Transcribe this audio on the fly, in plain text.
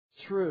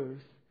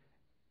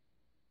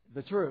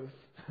the truth,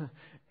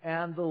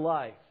 and the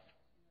life.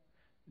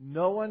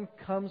 No one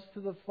comes to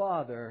the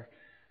Father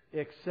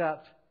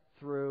except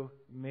through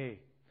me.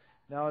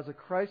 Now, as a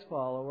Christ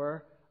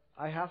follower,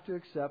 I have to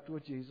accept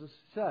what Jesus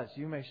says.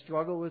 You may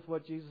struggle with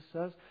what Jesus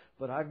says,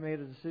 but I've made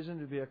a decision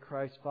to be a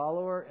Christ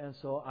follower, and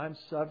so I'm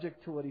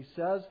subject to what He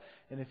says.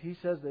 And if He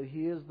says that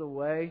He is the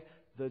way,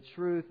 the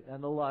truth,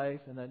 and the life,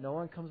 and that no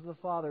one comes to the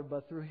Father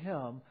but through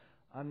Him,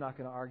 I'm not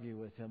going to argue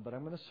with Him, but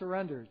I'm going to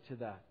surrender to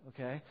that.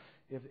 Okay?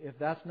 If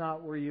that's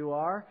not where you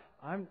are,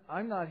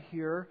 I'm not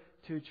here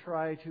to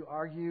try to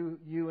argue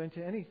you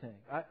into anything.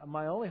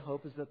 My only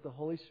hope is that the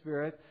Holy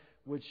Spirit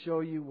would show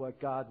you what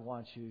God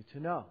wants you to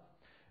know.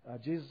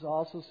 Jesus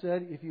also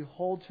said, if you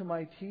hold to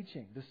my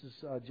teaching, this is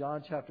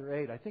John chapter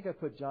 8. I think I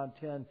put John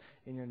 10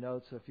 in your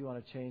notes, so if you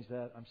want to change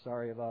that, I'm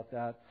sorry about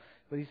that.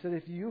 But He said,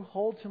 if you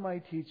hold to my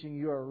teaching,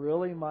 you are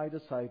really my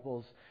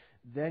disciples.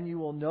 Then you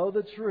will know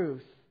the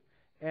truth,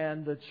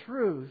 and the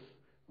truth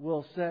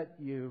will set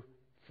you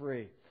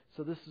free.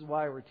 So this is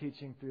why we're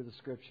teaching through the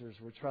Scriptures.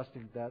 We're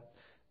trusting that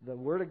the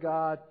Word of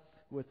God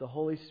with the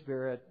Holy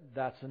Spirit,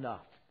 that's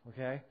enough.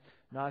 Okay?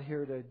 Not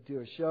here to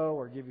do a show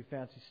or give you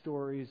fancy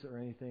stories or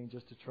anything,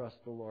 just to trust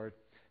the Lord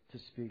to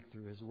speak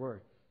through His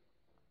Word.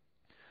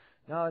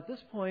 Now, at this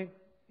point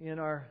in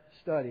our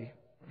study,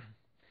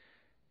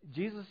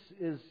 Jesus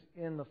is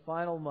in the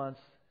final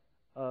months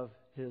of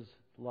His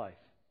life.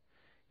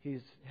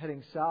 He's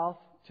heading south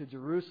to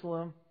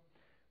Jerusalem,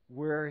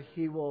 where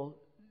He will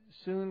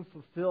soon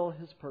fulfill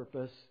His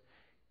purpose.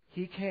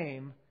 He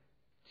came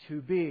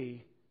to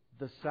be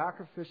the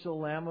sacrificial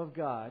Lamb of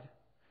God,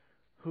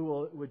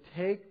 who would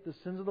take the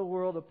sins of the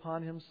world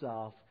upon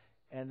Himself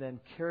and then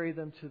carry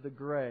them to the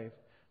grave,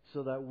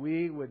 so that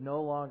we would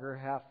no longer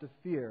have to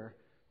fear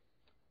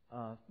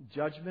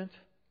judgment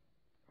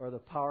or the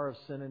power of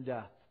sin and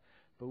death,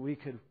 but we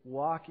could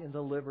walk in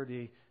the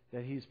liberty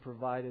that He's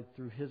provided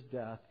through His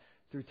death,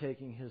 through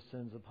taking His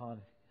sins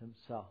upon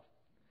Himself.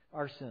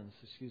 Our sins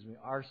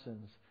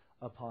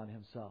upon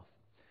Himself.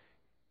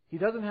 He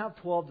doesn't have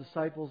 12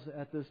 disciples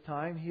at this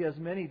time. He has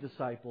many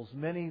disciples.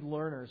 Many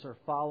learners are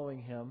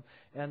following Him.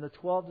 And the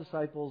 12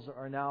 disciples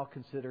are now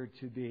considered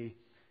to be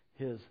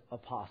His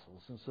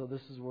apostles. And so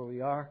this is where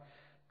we are.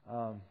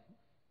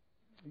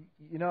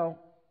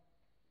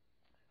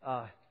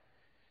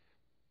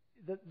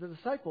 The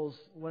disciples,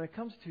 when it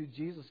comes to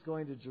Jesus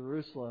going to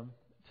Jerusalem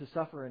to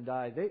suffer and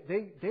die,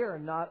 they are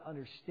not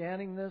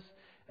understanding this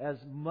as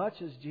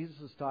much as Jesus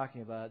is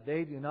talking about it.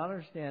 They do not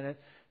understand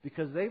it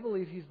because they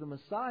believe He's the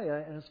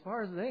Messiah, and as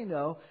far as they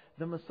know,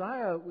 the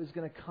Messiah is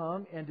going to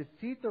come and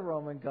defeat the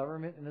Roman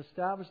government and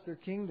establish their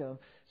kingdom.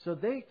 So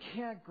they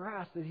can't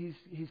grasp that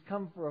He's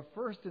come for a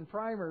first and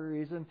primary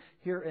reason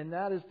here, and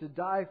that is to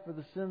die for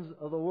the sins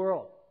of the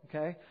world.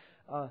 Okay,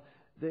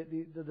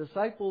 the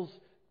disciples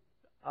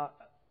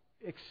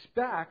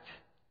expect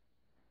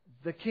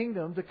the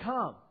kingdom to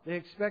come. They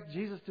expect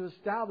Jesus to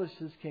establish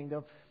His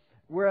kingdom.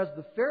 Whereas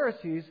the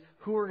Pharisees,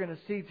 who we're going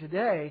to see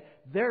today,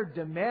 they're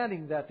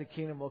demanding that the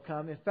kingdom will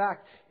come. In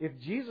fact, if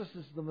Jesus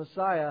is the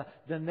Messiah,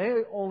 then they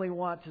only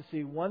want to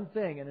see one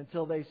thing. And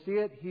until they see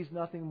it, He's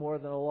nothing more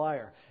than a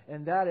liar.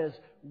 And that is,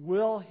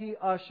 will He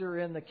usher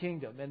in the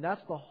kingdom? And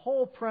that's the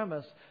whole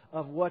premise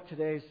of what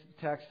today's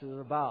text is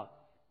about.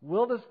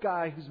 Will this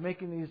guy who's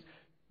making these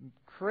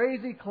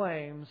crazy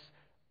claims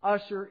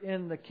usher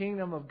in the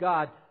kingdom of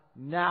God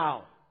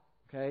now?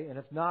 Okay? And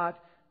if not,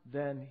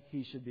 then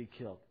he should be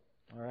killed.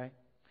 All right?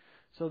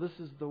 So this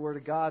is the Word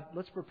of God.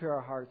 Let's prepare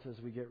our hearts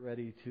as we get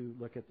ready to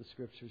look at the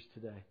Scriptures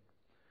today.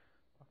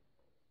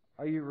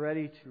 Are you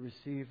ready to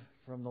receive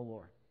from the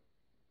Lord?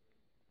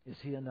 Is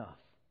He enough?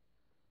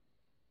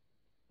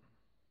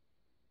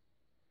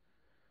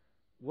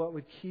 What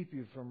would keep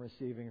you from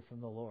receiving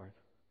from the Lord?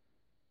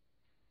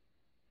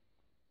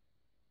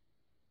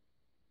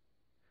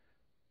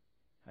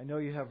 I know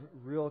you have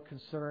real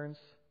concerns.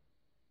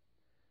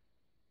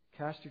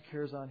 Cast your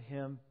cares on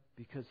Him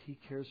because He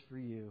cares for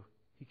you.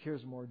 He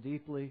cares more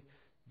deeply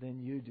than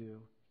you do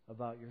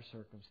about your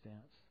circumstance.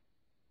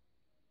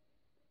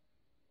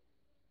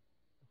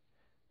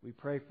 We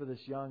pray for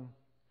this young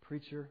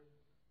preacher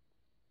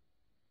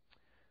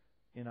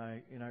in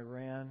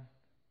Iran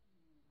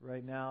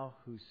right now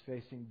who's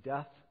facing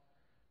death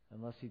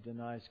unless he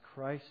denies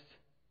Christ.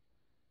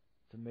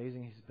 It's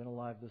amazing he's been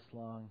alive this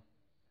long.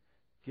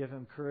 Give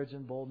him courage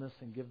and boldness,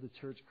 and give the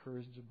church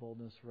courage and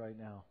boldness right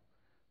now.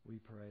 We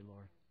pray,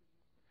 Lord.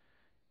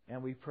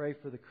 And we pray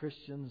for the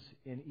Christians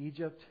in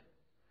Egypt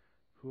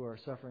who are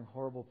suffering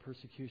horrible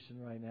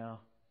persecution right now.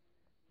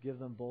 Give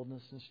them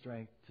boldness and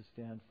strength to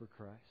stand for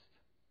Christ.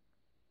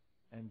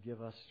 And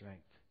give us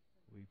strength,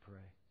 we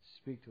pray.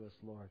 Speak to us,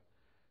 Lord.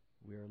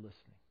 We are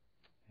listening.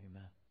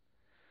 Amen.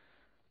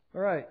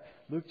 All right,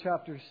 Luke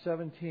chapter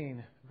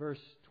 17,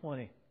 verse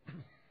 20.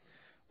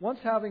 Once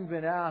having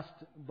been asked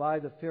by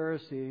the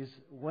Pharisees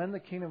when the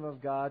kingdom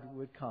of God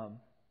would come,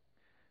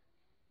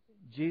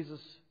 Jesus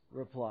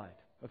replied.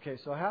 Okay,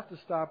 so I have to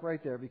stop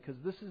right there because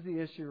this is the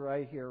issue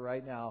right here,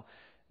 right now.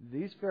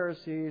 These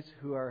Pharisees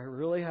who are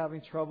really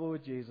having trouble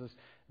with Jesus,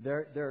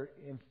 They're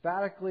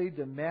emphatically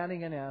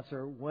demanding an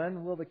answer.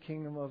 When will the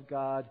kingdom of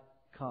God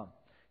come?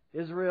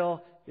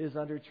 Israel is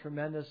under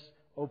tremendous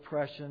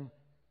oppression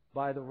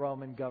by the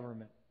Roman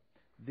government.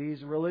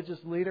 These religious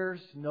leaders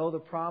know the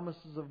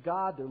promises of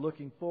God. They're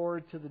looking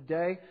forward to the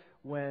day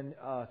when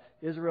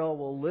Israel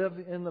will live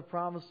in the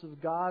promise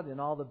of God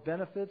and all the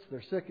benefits.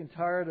 They're sick and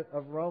tired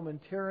of Roman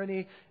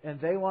tyranny, and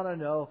they want to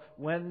know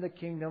when the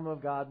kingdom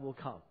of God will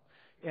come.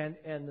 And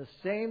the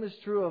same is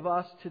true of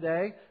us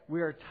today.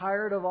 We are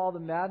tired of all the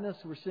madness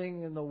we're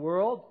seeing in the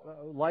world.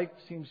 Life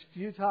seems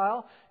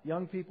futile.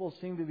 Young people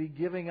seem to be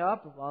giving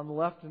up on the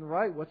left and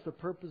right. What's the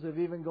purpose of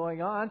even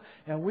going on?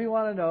 And we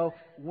want to know,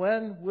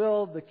 when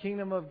will the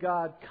kingdom of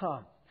God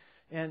come?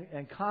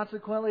 And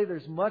consequently,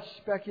 there's much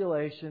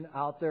speculation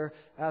out there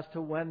as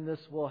to when this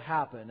will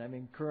happen. I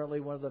mean,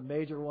 currently one of the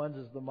major ones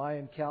is the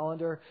Mayan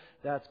calendar.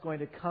 That's going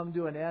to come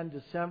to an end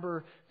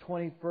December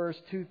 21st,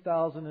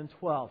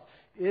 2012.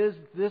 Is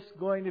this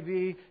going to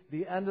be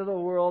the end of the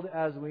world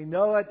as we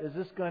know it? Is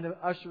this going to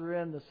usher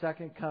in the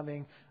second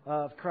coming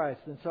of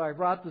Christ? And so I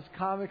brought this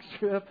comic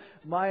strip.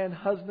 Mayan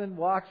husband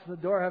walks in the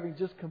door having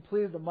just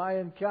completed the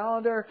Mayan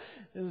calendar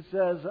and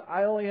says,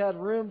 "I only had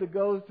room to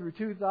go through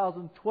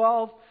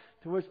 2012.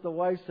 To which the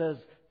wife says,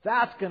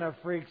 "That's going to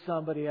freak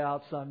somebody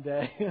out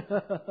someday."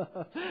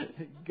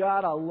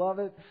 God, I love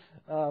it.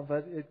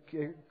 But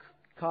it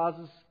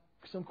causes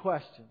some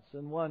questions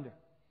and wonder.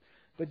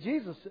 But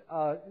Jesus,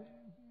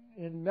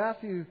 in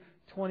Matthew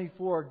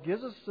 24,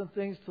 gives us some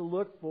things to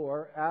look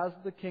for as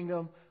the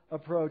kingdom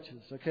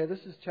approaches. Okay,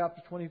 this is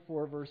chapter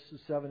 24, verses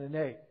 7 and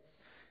 8.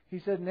 He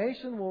said,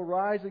 "Nation will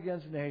rise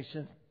against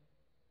nation,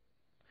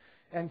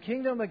 and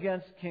kingdom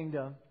against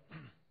kingdom.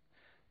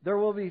 There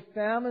will be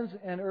famines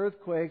and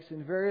earthquakes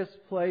in various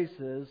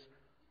places.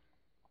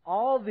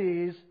 All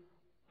these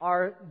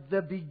are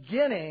the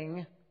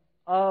beginning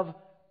of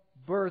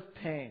birth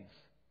pains."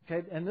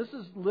 Okay, and this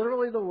is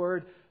literally the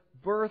word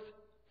birth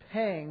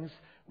pangs,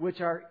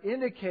 which are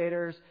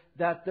indicators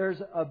that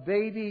there's a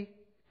baby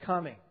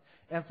coming.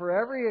 And for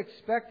every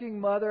expecting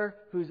mother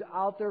who's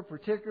out there,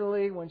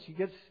 particularly when she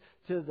gets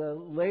to the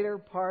later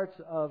parts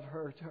of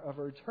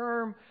her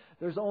term,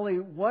 there's only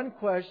one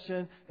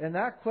question, and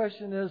that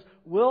question is,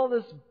 will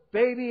this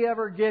baby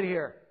ever get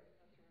here?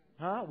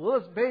 Will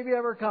this baby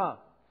ever come?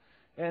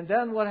 And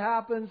then what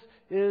happens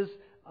is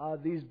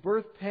these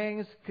birth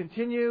pangs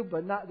continue,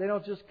 but they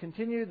don't just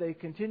continue, they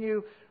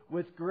continue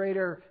with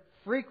greater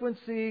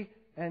frequency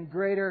and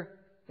greater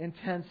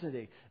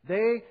intensity.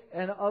 They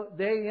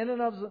in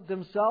and of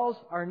themselves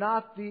are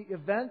not the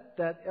event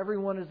that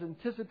everyone is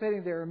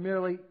anticipating. They are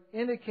merely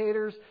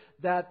indicators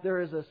that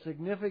there is a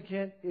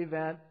significant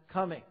event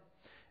coming.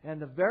 And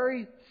the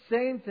very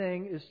same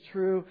thing is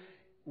true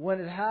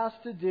when it has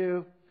to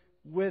do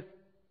with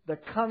the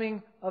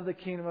coming of the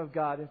kingdom of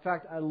God. In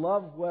fact, I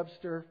love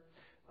Webster.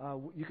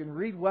 You can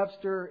read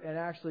Webster and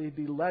actually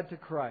be led to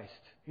Christ.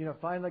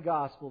 Find the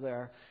gospel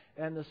there.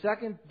 And the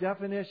second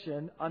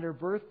definition under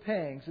birth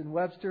pangs in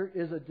Webster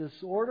is a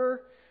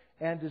disorder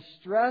and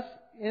distress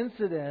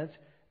incident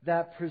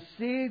that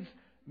precedes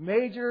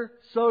major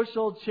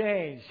social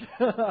change.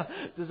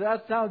 Does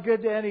that sound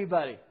good to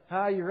anybody?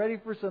 You ready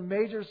for some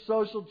major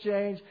social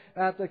change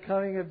at the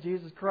coming of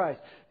Jesus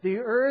Christ? The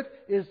earth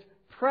is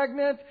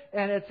pregnant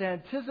and it's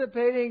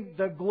anticipating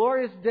the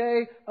glorious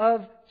day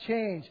of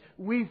change.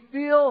 We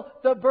feel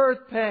the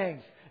birth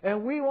pangs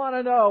and we want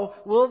to know,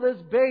 will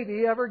this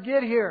baby ever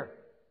get here?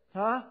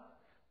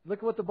 Look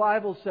at what the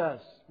Bible says.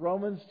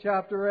 Romans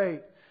chapter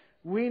 8.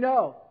 We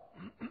know.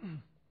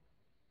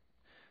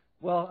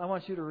 Well, I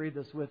want you to read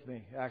this with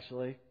me,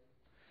 actually.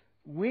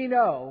 We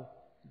know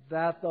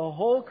that the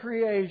whole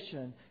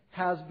creation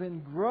has been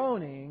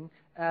groaning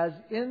as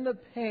in the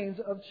pains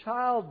of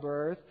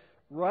childbirth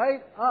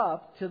right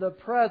up to the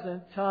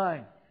present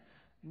time.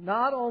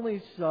 Not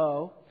only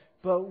so,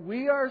 but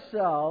we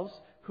ourselves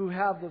who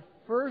have the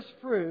first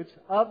fruits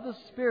of the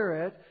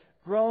Spirit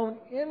groan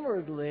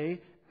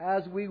inwardly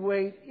as we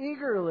wait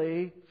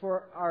eagerly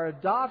for our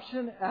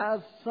adoption as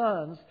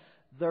sons,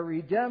 the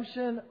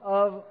redemption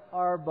of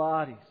our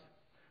bodies.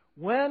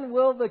 When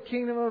will the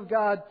kingdom of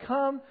God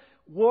come?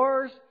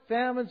 Wars,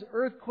 famines,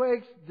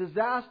 earthquakes,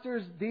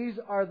 disasters, these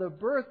are the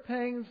birth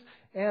pangs,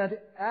 and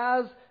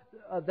as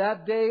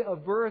that day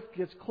of birth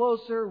gets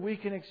closer, we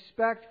can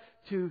expect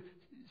to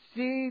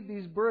see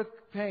these birth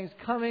pangs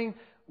coming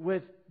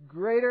with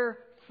greater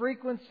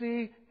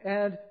frequency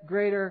and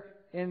greater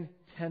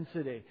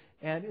intensity.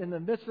 And in the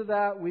midst of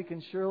that, we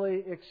can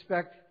surely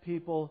expect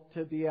people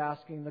to be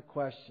asking the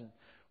question,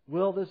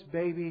 will this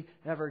baby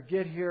ever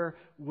get here?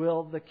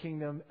 Will the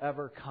kingdom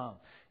ever come?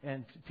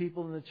 And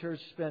people in the church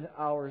spend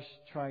hours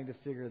trying to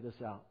figure this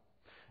out.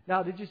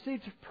 Now, did you see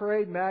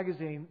Parade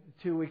Magazine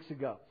 2 weeks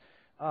ago?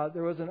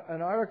 There was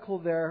an article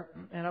there,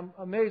 and I'm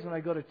amazed when I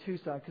go to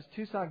Tucson, because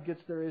Tucson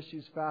gets their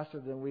issues faster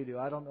than we do.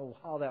 I don't know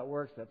how that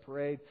works. That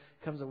parade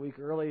comes a week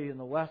early in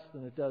the West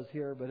than it does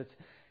here, but it's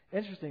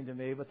interesting to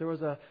me. But there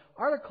was an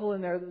article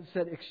in there that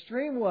said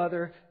Extreme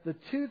Weather, the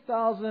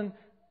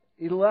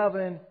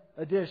 2011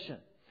 edition.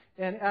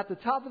 And at the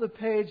top of the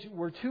page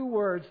were two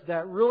words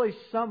that really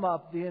sum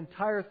up the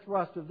entire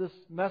thrust of this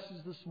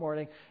message this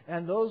morning.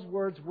 And those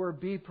words were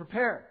be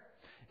prepared.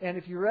 And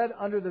if you read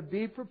under the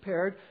be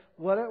prepared,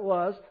 what it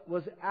was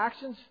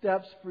action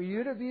steps for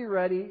you to be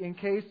ready in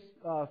case,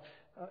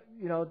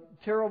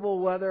 terrible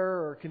weather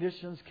or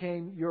conditions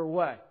came your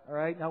way. All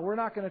right. Now, we're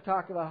not going to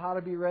talk about how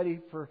to be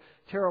ready for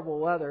terrible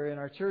weather in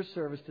our church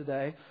service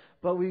today,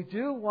 but we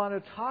do want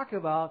to talk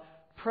about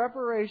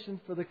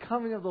preparation for the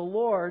coming of the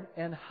Lord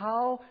and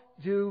how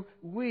do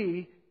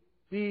we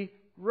be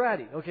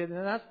ready. Okay,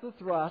 then that's the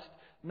thrust,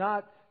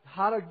 not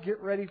how to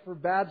get ready for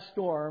bad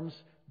storms,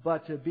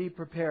 but to be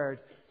prepared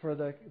for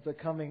the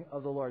coming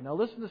of the Lord. Now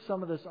listen to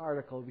some of this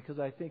article because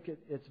I think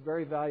it's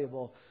very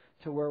valuable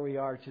to where we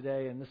are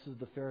today. And this is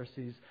the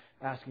Pharisees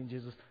asking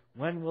Jesus,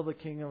 when will the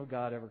kingdom of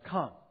God ever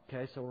come?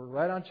 Okay, so we're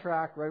right on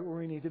track, right where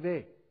we need to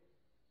be.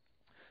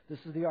 This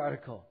is the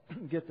article.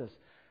 Get this.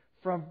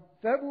 From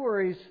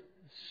February's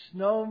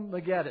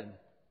Snowmageddon.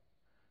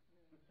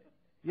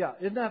 Yeah,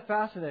 isn't that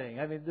fascinating?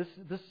 I mean,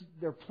 this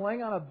they're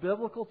playing on a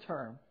biblical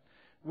term,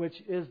 which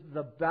is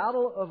the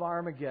Battle of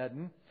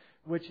Armageddon,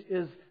 which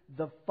is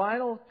the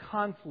final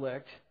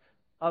conflict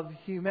of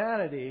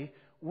humanity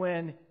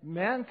when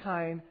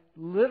mankind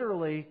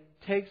literally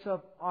takes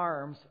up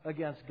arms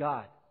against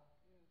God.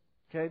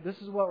 Okay, this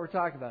is what we're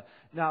talking about.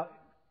 Now,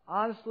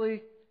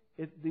 honestly,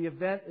 the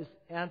event is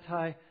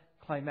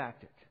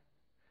anticlimactic.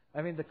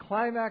 I mean, the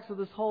climax of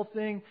this whole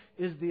thing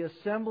is the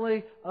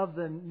assembly of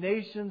the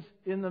nations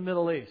in the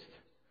Middle East.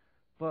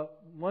 But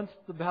once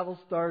the battle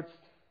starts,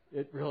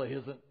 it really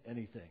isn't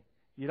anything.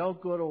 You don't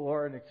go to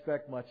war and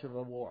expect much of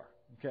a war.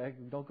 Okay?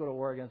 You don't go to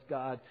war against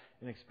God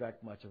and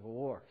expect much of a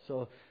war.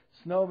 So,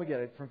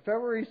 Snowmageddon. From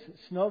February's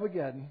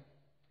Snowmageddon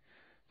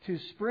to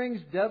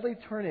spring's deadly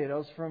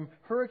tornadoes, from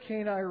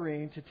Hurricane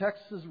Irene to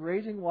Texas'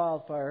 raging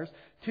wildfires,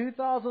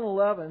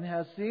 2011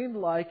 has seemed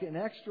like an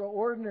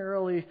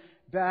extraordinarily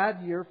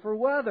bad year for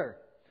weather.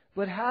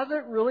 But has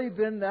it really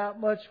been that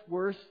much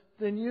worse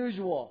than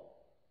usual?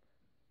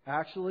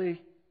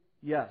 Actually,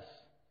 yes.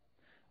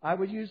 I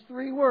would use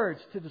 3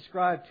 words to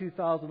describe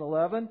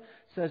 2011,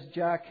 says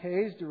Jack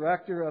Hayes,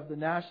 Director of the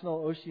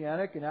National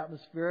Oceanic and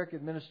Atmospheric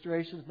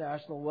Administration's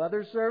National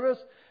Weather Service.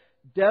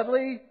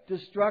 Deadly,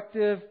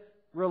 destructive,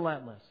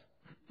 relentless.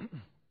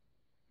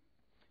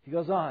 He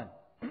goes on.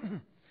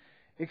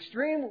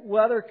 Extreme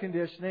weather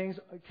conditions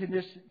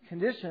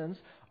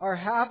are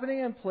happening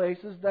in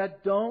places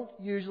that don't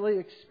usually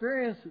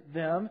experience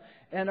them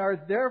and are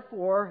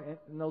therefore,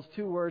 in those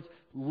 2 words,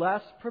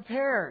 less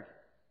prepared.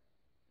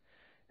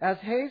 As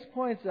Hayes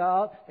points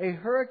out, a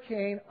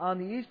hurricane on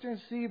the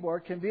eastern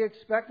seaboard can be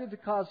expected to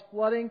cause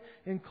flooding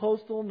in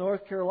coastal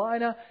North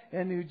Carolina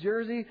and New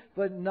Jersey,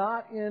 but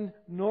not in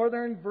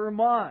northern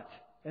Vermont.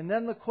 And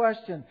then the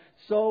question,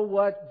 so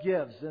what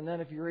gives? And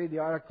then if you read the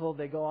article,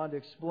 they go on to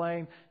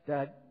explain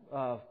that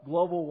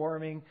global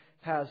warming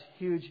has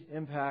huge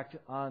impact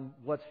on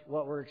what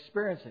we're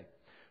experiencing.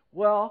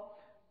 Well,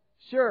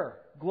 sure,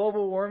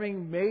 global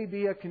warming may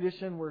be a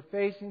condition we're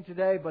facing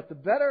today, but the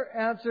better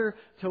answer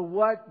to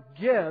what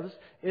gives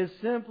is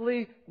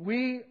simply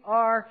we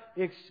are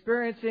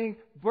experiencing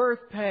birth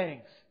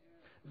pangs.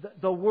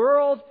 The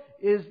world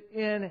is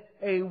in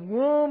a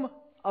womb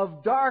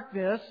of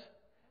darkness,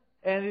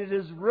 and it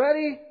is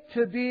ready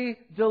to be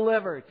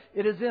delivered.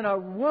 It is in a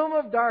womb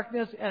of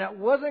darkness, and it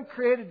wasn't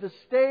created to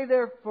stay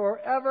there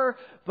forever,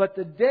 but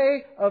the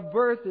day of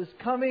birth is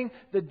coming.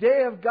 The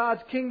day of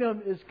God's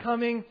kingdom is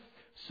coming.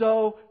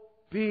 So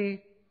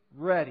be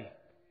ready.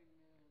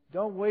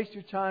 Don't waste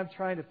your time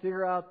trying to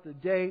figure out the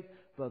date,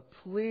 but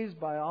please,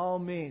 by all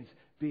means,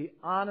 be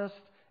honest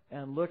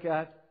and look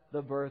at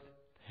the birth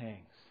pangs.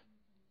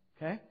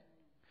 Okay?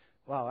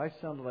 Wow, I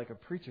sounded like a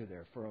preacher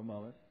there for a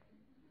moment.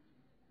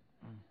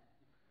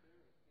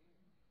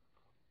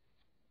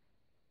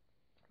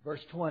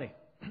 Verse 20.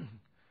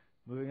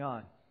 Moving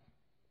on.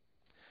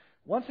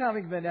 Once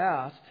having been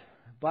asked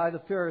by the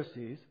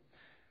Pharisees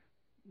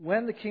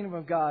when the kingdom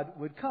of God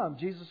would come,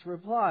 Jesus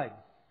replied,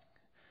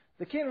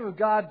 "The kingdom of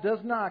God does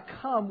not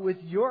come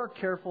with your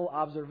careful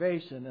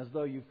observation," as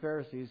though you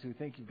Pharisees who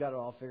think you've got it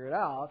all figured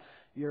out,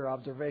 your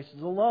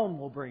observations alone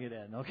will bring it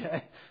in,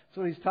 okay? That's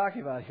what he's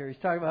talking about here.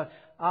 He's talking about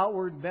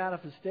outward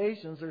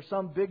manifestations or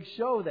some big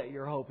show that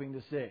you're hoping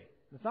to see.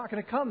 It's not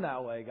going to come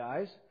that way,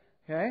 guys,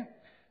 okay?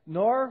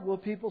 Nor will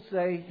people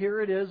say, "Here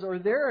it is," or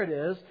 "There it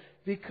is,"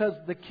 because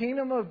the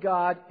kingdom of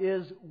God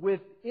is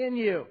within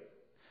you.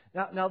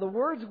 Now the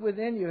words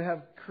 "within you"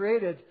 have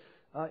created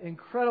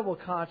incredible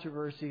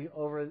controversy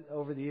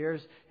over the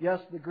years.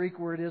 Yes, the Greek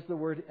word is the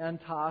word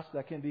entos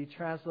that can be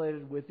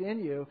translated "within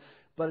you,"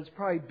 but it's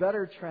probably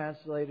better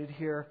translated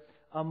here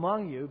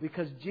 "among you,"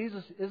 because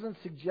Jesus isn't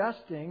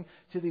suggesting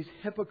to these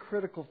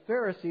hypocritical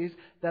Pharisees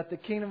that the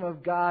kingdom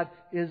of God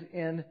is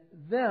in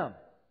them.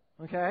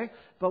 Okay?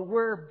 But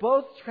where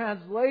both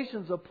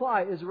translations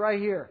apply is right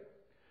here.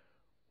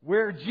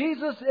 Where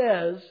Jesus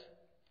is,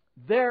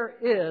 there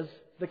is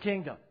the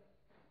kingdom.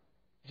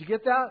 Did you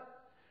get that?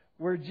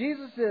 Where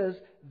Jesus is,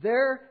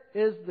 there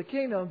is the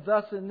kingdom.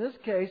 Thus, in this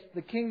case,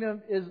 the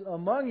kingdom is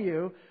among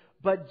you.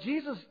 But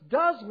Jesus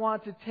does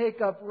want to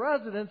take up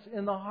residence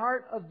in the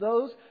heart of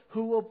those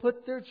who will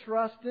put their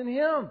trust in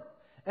Him.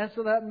 And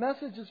so that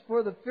message is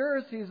for the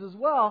Pharisees as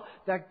well,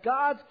 that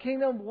God's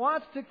kingdom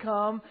wants to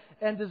come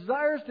and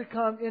desires to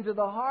come into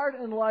the heart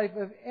and life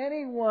of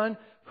anyone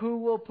who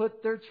will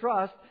put their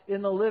trust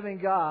in the living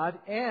God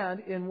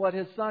and in what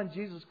His Son,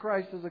 Jesus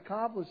Christ, has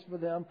accomplished for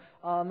them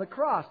on the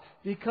cross.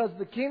 Because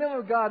the kingdom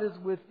of God is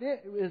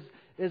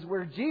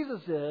where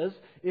Jesus is.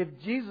 If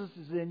Jesus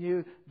is in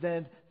you,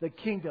 then the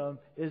kingdom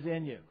is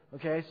in you.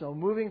 Okay, so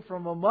moving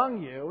from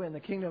among you, and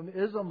the kingdom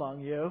is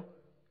among you,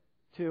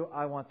 to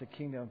I want the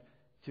kingdom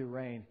to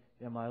reign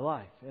in my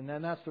life. And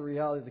then that's the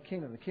reality of the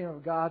kingdom. The kingdom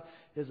of God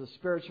is a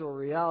spiritual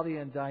reality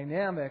and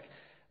dynamic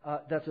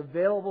that's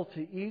available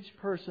to each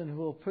person who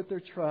will put their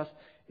trust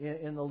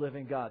in the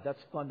living God. That's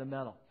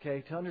fundamental.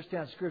 Okay, to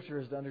understand Scripture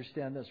is to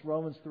understand this.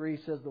 Romans 3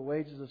 says the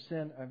wages of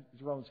sin.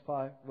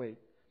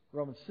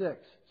 Romans 6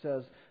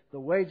 says the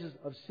wages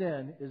of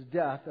sin is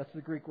death. That's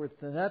the Greek word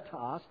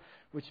thanatos,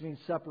 which means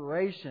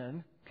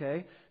separation.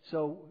 Okay,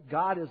 so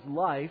God is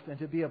life, and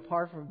to be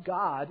apart from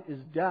God is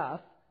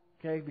death.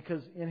 Okay,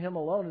 because in Him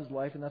alone is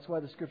life, and that's why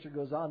the Scripture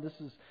goes on. This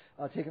is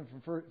taken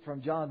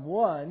from John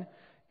 1.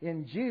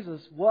 In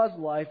Jesus was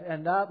life,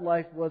 and that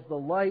life was the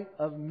light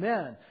of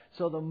men.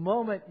 So the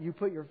moment you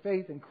put your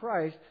faith in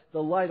Christ,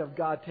 the light of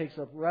God takes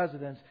up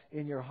residence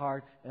in your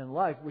heart and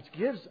life, which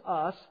gives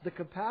us the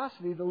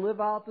capacity to live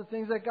out the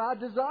things that God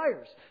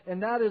desires.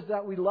 And that is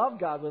that we love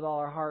God with all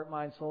our heart,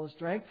 mind, soul, and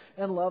strength,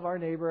 and love our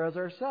neighbor as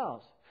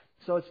ourselves.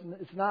 So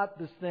it's not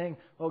this thing,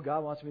 oh,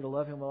 God wants me to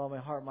love Him with all my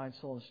heart, mind,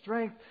 soul, and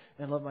strength,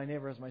 and love my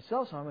neighbor as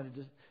myself, so I'm going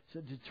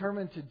to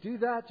determine to do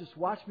that. Just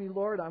watch me,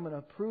 Lord. I'm going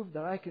to prove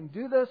that I can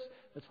do this.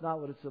 That's not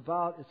what it's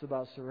about. It's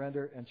about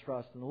surrender and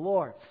trust in the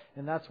Lord.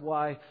 And that's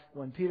why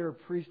when Peter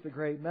preached the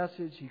great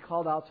message, he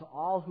called out to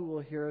all who will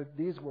hear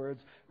these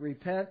words,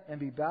 repent and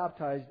be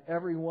baptized,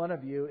 every one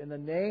of you, in the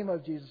name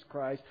of Jesus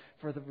Christ,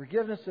 for the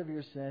forgiveness of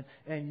your sin,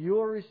 and you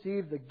will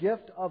receive the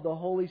gift of the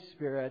Holy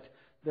Spirit.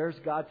 There's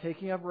God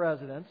taking up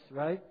residence,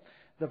 right?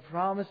 The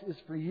promise is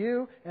for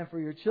you and for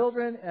your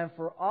children and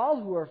for all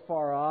who are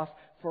far off,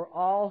 for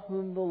all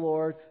whom the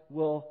Lord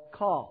will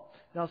call.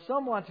 Now,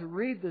 some want to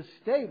read this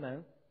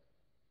statement.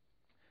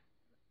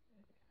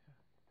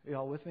 Are you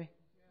all with me?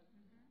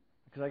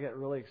 Because I get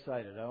really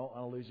excited. I don't want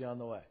to lose you on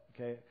the way.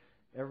 Okay?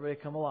 Everybody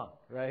come along,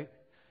 right?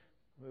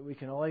 We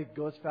can only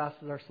go as fast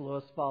as our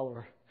slowest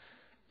follower.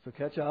 So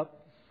catch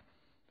up.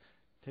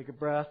 Take a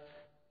breath.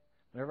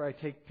 Whenever I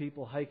take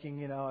people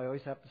hiking, I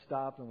always have to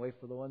stop and wait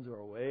for the ones who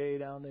are way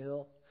down the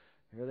hill.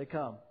 Here they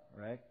come,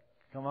 right?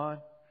 Come on.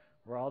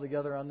 We're all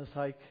together on this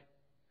hike.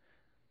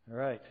 All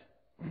right.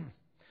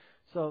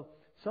 So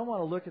some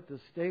want to look at this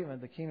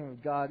statement, the kingdom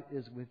of God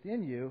is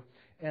within you,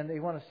 and they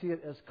want to see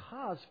it as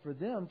cause for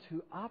them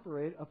to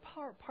operate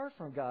apart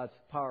from God's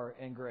power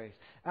and grace.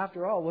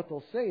 After all, what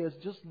they'll say is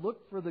just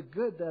look for the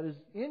good that is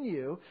in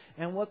you,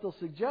 and what they'll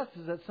suggest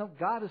is that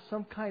God is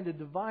some kind of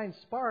divine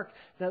spark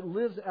that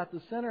lives at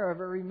the center of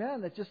every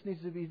man that just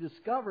needs to be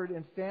discovered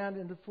and fanned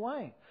into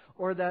flame.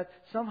 Or that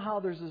somehow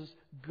there's this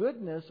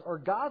goodness or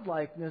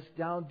godlikeness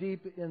down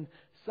deep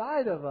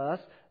inside of us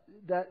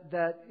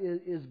that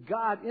is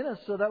God in us,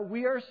 so that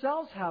we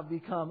ourselves have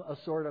become a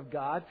sort of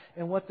God.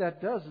 And what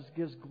that does is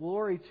gives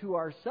glory to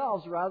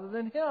ourselves rather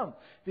than Him.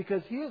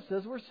 Because He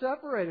says we're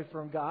separated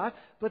from God,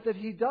 but that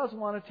He does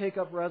want to take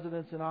up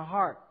residence in our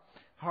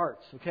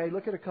hearts. Okay,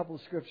 look at a couple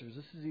of scriptures.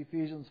 This is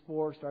Ephesians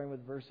 4, starting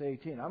with verse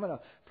 18. I'm going to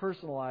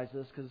personalize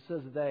this because it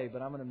says they,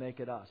 but I'm going to make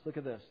it us. Look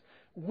at this.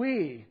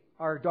 We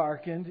are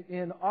darkened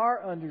in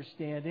our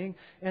understanding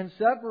and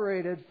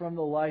separated from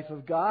the life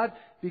of God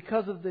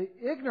because of the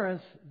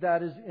ignorance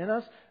that is in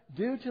us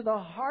due to the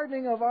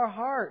hardening of our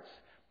hearts.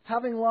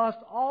 Having lost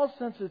all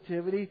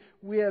sensitivity,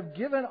 we have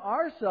given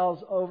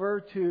ourselves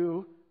over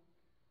to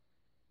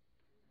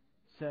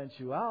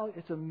sensuality.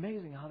 It's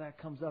amazing how that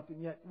comes up,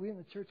 and yet we in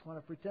the church want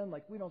to pretend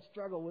like we don't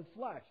struggle with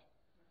flesh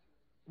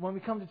when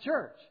we come to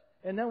church.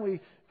 And then we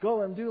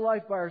go and do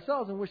life by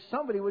ourselves and wish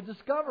somebody would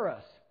discover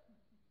us.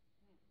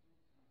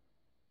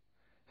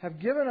 Have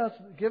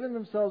given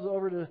themselves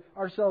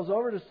ourselves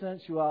over to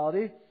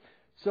sensuality,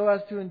 so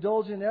as to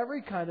indulge in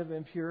every kind of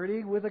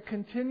impurity with a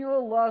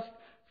continual lust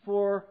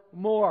for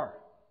more.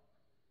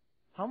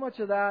 How much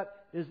of that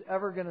is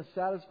ever going to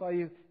satisfy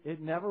you? It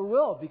never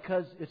will,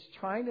 because it's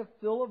trying to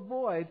fill a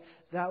void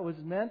that was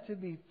meant to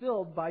be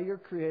filled by your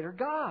Creator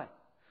God.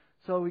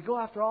 So we go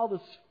after all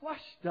this flesh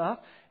stuff,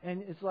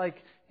 and it's like,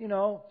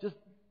 just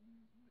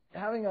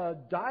having a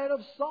diet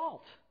of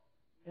salt.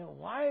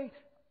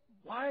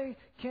 Why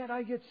can't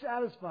I get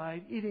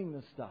satisfied eating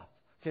this stuff?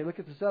 Okay, look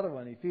at this other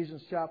one,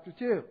 Ephesians chapter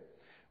 2.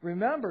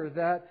 Remember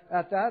that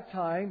at that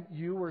time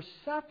you were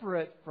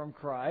separate from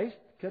Christ,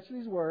 catch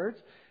these words,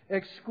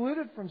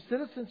 excluded from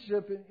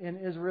citizenship in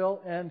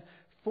Israel and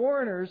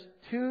foreigners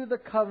to the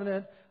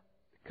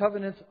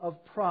covenants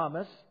of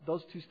promise.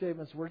 Those two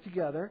statements work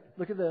together.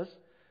 Look at this.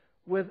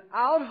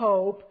 Without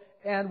hope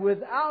and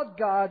without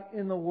God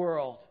in the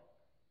world.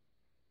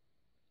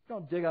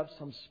 Don't dig up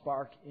some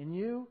spark in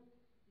you.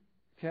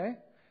 Okay?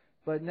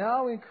 But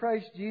now in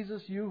Christ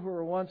Jesus, you who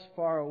were once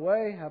far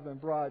away have been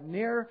brought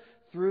near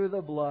through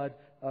the blood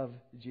of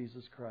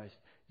Jesus Christ.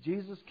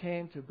 Jesus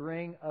came to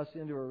bring us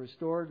into a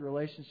restored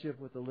relationship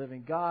with the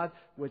living God,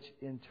 which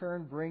in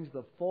turn brings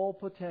the full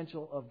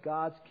potential of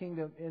God's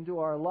kingdom into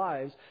our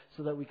lives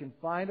so that we can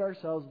find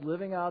ourselves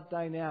living out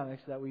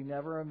dynamics that we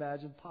never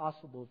imagined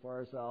possible for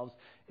ourselves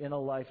in a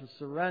life of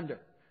surrender.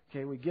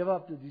 Okay, we give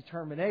up the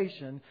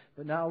determination,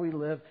 but now we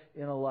live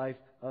in a life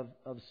of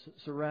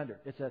surrender.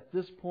 It's at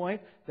this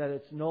point that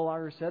it's no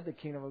longer said the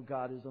kingdom of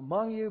God is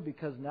among you,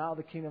 because now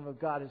the kingdom of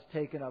God has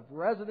taken up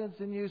residence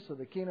in you. So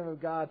the kingdom of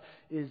God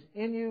is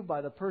in you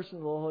by the person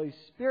of the Holy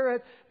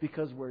Spirit,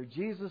 because where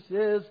Jesus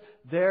is,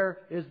 there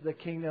is the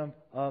kingdom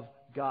of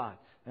God.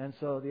 And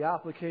so the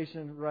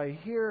application right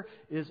here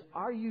is,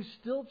 are you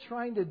still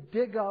trying to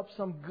dig up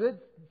some good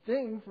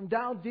thing from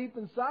down deep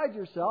inside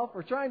yourself,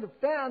 or trying to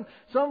fan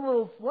some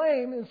little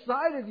flame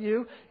inside of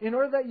you in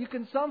order that you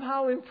can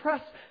somehow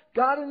impress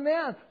God and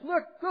man?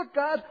 Look,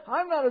 God,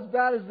 I'm not as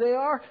bad as they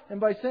are. And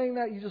by saying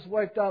that, you just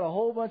wiped out a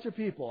whole bunch of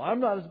people. I'm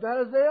not as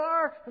bad as they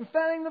are. I'm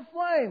fanning the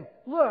flame.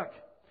 Look.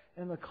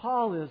 And the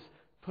call is,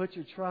 put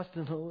your trust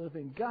in the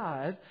living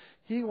God.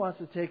 He wants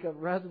to take up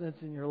residence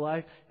in your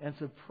life and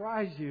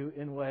surprise you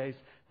in ways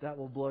that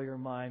will blow your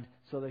mind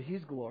so that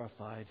He's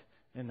glorified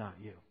and not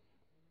you.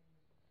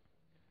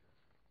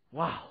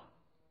 Wow.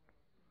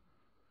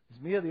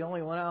 Is Mia the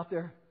only one out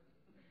there?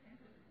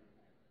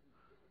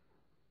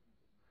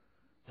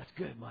 That's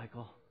good,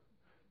 Michael.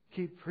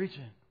 Keep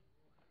preaching.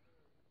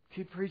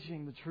 Keep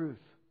preaching the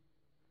truth.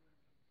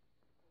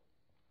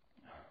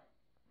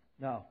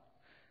 Now,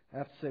 I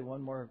have to say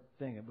one more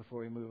thing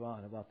before we move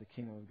on about the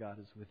kingdom of God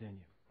is within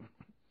you.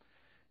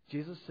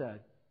 Jesus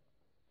said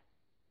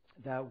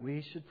that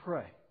we should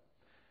pray,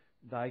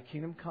 Thy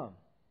kingdom come,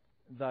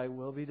 Thy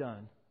will be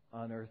done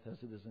on earth as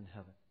it is in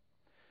heaven.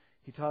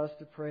 He taught us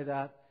to pray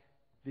that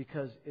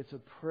because it's a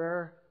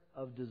prayer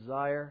of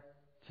desire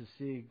to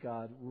see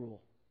God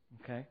rule.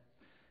 Okay?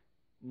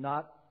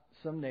 Not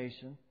some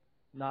nation,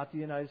 not the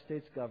United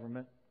States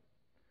government,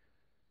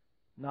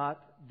 not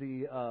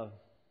the,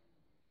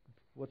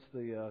 what's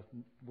the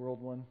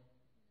world one?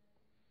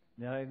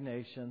 United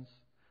Nations,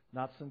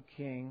 not some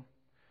king,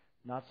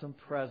 not some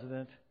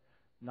president,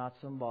 not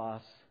some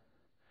boss,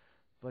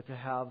 but to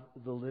have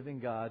the living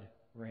God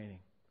reigning.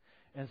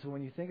 And so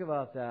when you think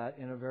about that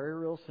in a very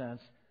real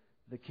sense,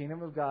 the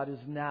kingdom of God is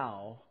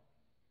now,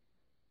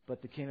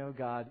 but the kingdom of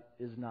God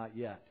is not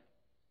yet.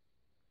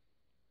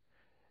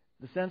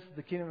 The sense that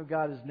the kingdom of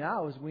God is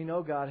now is we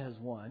know God has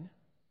won.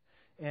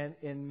 And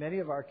in many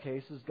of our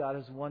cases, God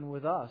has won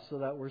with us so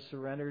that we're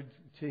surrendered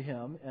to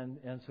Him.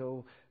 And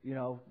so,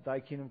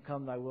 Thy kingdom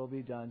come, Thy will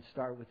be done.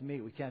 Start with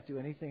me. We can't do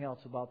anything else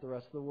about the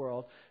rest of the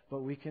world,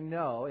 but we can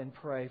know and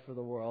pray for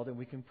the world. And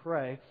we can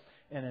pray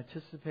and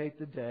anticipate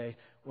the day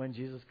when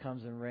Jesus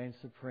comes and reigns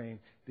supreme,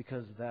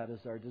 because that is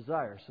our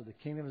desire. So the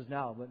kingdom is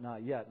now, but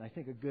not yet. And I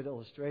think a good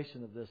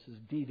illustration of this is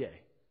D-Day.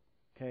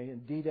 Okay,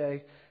 and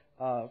D-Day,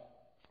 one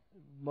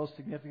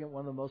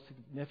of the most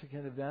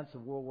significant events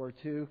of World War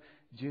II,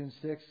 June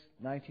 6,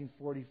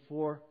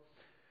 1944.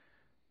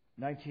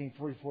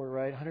 1944,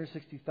 right?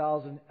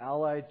 160,000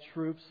 Allied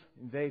troops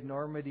invade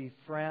Normandy,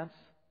 France.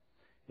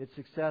 Its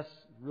success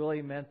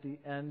really meant the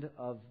end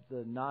of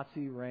the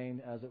Nazi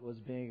reign as it was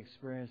being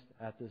experienced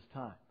at this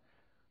time.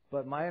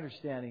 But my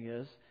understanding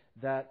is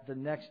that the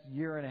next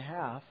year and a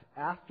half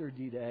after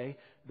D-Day,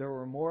 there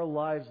were more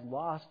lives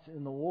lost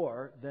in the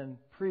war than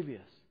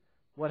previous.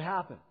 What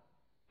happened?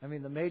 I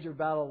mean, the major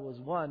battle was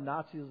won.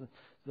 Nazis,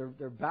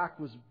 their back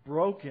was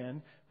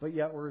broken, but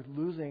yet we're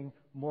losing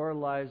more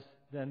lives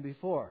than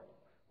before.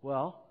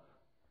 Well,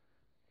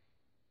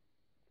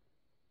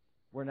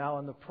 we're now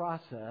in the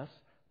process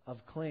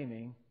of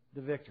claiming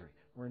the victory.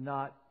 We're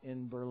not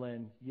in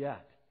Berlin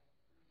yet.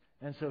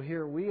 And so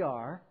here we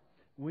are.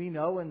 We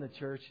know in the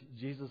church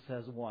Jesus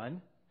has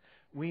won.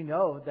 We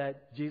know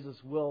that Jesus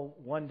will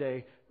one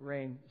day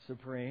reign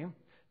supreme.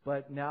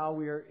 But now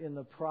we are in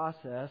the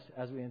process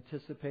as we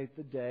anticipate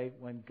the day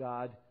when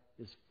God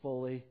is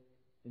fully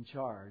in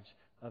charge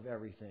of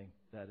everything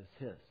that is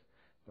His.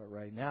 But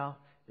right now,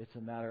 it's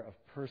a matter of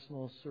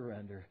personal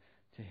surrender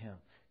to Him.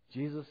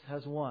 Jesus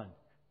has won.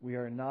 We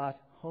are not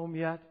home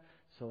yet.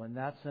 So in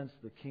that sense,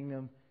 the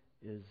kingdom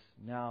is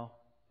now,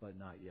 but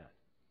not yet.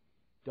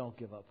 Don't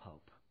give up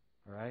hope.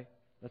 All right?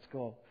 Let's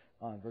go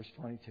on. Verse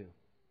 22.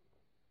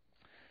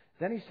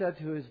 Then He said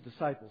to His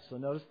disciples, so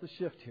notice the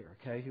shift here,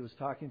 okay? He was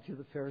talking to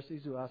the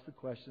Pharisees who asked the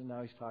question,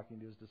 now He's talking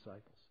to His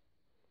disciples,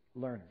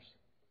 learners.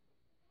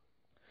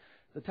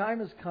 The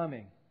time is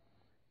coming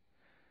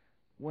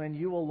when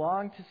you will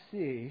long to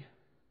see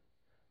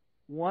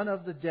one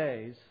of the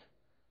days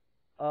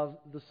of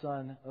the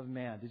Son of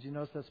Man. Did you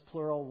notice that's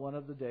plural, one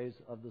of the days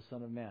of the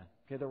Son of Man?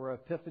 Okay, there were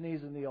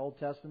epiphanies in the Old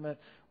Testament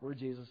where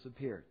Jesus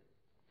appeared.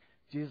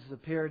 Jesus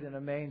appeared in a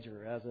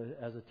manger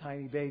as a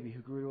tiny baby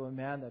who grew to a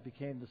man that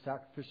became the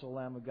sacrificial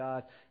Lamb of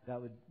God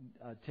that would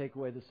take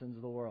away the sins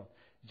of the world.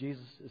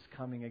 Jesus is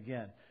coming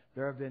again.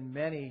 There have been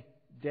many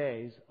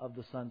days of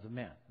the sons of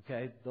man.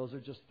 Okay, those are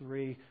just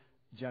three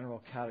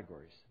general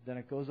categories. Then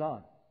it goes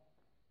on.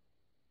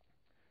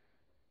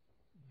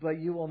 But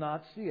you will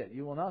not see it.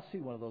 You will not see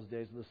one of those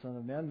days of the Son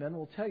of Man. Men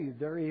will tell you,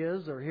 there he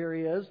is, or here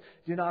he is.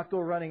 Do not go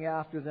running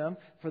after them.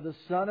 For the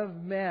Son of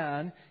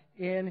Man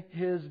in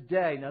his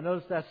day. Now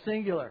notice that's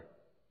singular.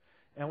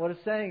 And what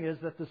it's saying is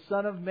that the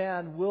Son of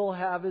Man will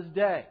have his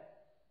day.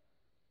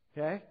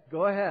 Okay?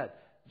 Go ahead.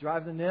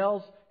 Drive the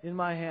nails in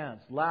my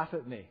hands. Laugh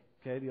at me.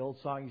 Okay? The old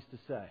song used to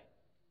say.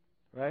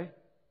 Right?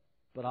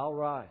 But I'll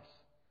rise.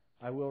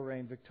 I will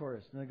reign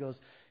victorious. And then it goes,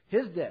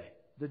 his day,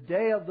 the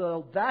day of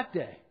that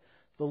day,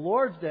 the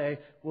Lord's day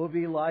will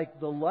be like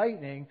the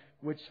lightning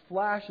which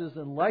flashes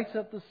and lights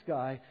up the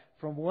sky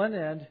from one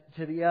end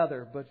to the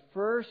other. But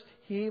first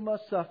he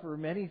must suffer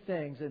many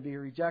things and be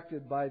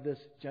rejected by this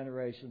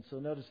generation. So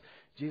notice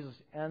Jesus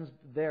ends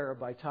there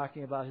by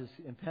talking about his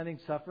impending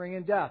suffering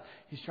and death.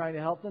 He's trying to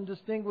help them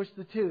distinguish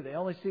the two. They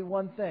only see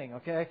one thing,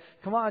 okay?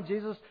 Come on,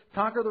 Jesus,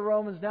 conquer the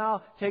Romans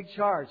now. Take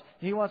charge.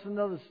 He wants them to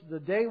know this, the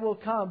day will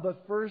come,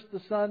 but first the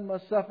Son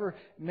must suffer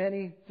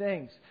many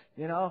things.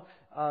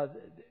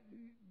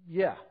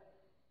 Yeah.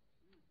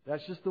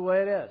 That's just the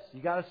way it is.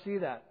 You got to see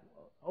that.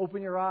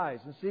 Open your eyes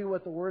and see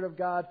what the Word of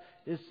God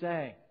is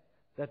saying.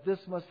 That this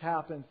must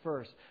happen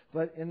first.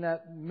 But in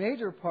that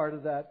major part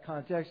of that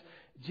context,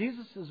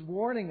 Jesus is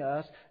warning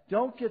us,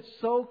 don't get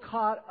so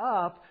caught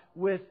up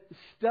with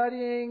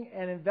studying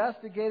and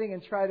investigating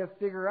and try to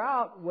figure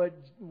out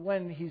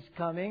when He's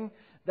coming,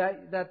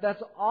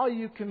 that's all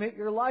you commit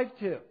your life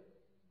to.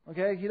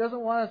 Okay? He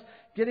doesn't want us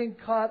getting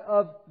caught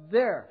up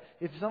there.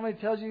 If somebody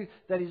tells you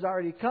that He's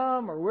already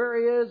come, or where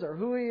He is, or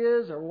who He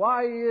is, or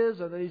why He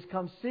is, or that He's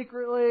come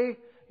secretly,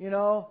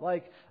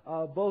 like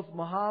both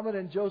Muhammad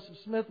and Joseph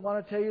Smith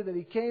want to tell you that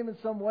He came in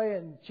some way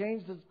and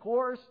changed His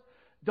course,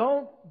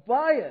 don't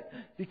buy it.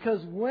 Because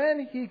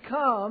when He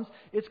comes,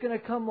 it's going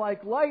to come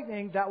like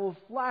lightning that will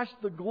flash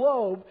the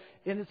globe,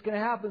 and it's going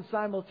to happen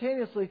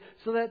simultaneously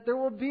so that there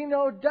will be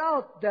no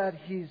doubt that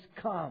He's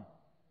come.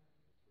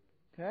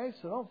 Okay,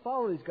 so don't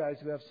follow these guys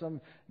who have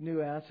some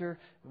new answer.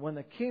 When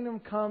the kingdom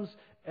comes,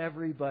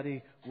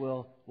 everybody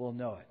will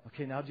know it.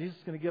 Okay, now Jesus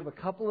is going to give a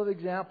couple of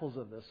examples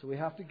of this. So we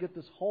have to get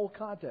this whole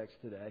context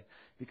today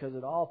because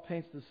it all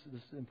paints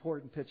this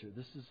important picture.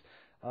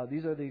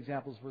 These are the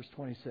examples, verse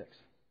 26.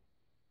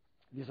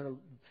 These are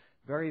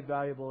very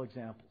valuable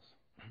examples.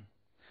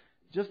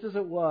 Just as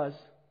it was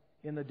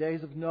in the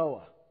days of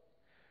Noah,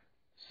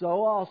 so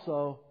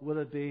also will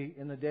it be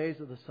in the days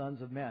of the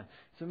sons of men.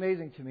 It's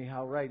amazing to me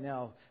how right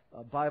now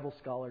Bible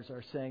scholars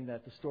are saying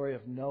that the story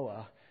of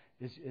Noah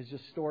is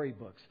just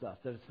storybook stuff,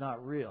 that it's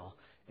not real.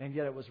 And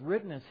yet it was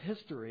written as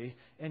history,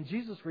 and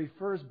Jesus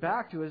refers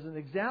back to it as an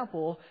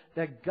example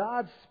that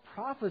God's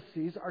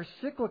prophecies are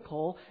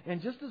cyclical,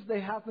 and just as they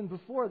happened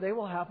before, they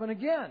will happen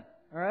again.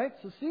 All right?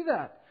 So see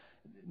that.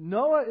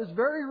 Noah is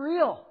very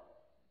real.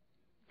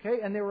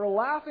 Okay, and they were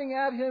laughing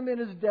at him in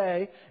his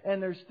day,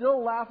 and they're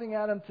still laughing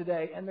at him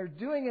today, and they're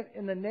doing it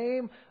in the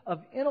name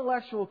of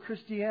intellectual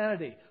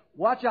Christianity.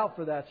 Watch out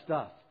for that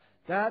stuff.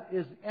 That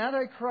is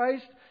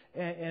Antichrist,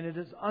 and it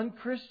is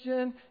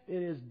unchristian.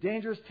 It is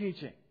dangerous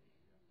teaching.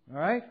 All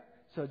right?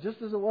 So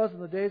just as it was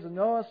in the days of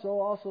Noah, so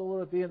also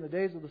will it be in the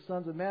days of the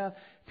sons of man.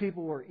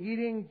 People were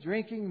eating,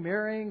 drinking,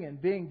 marrying,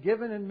 and being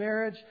given in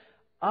marriage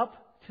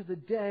up to the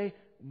day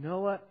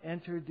Noah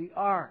entered the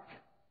ark.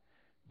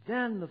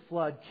 Then the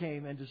flood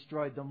came and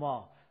destroyed them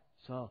all.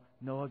 So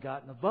Noah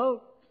got in a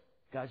boat.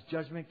 God's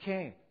judgment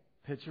came.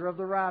 Picture of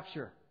the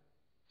rapture.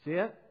 See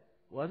it? It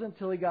wasn't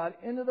until he got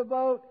into the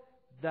boat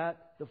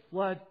that the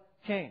flood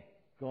came.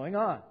 Going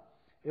on.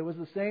 It was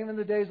the same in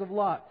the days of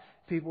Lot.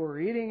 People were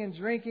eating and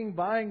drinking,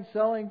 buying,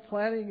 selling,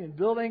 planting, and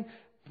building.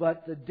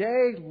 But the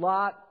day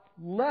Lot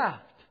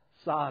left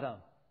Sodom.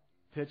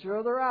 Picture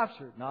of the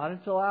rapture. Not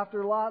until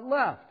after Lot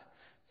left.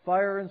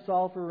 Fire and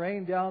sulfur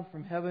rained down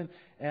from heaven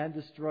and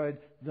destroyed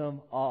them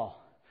all.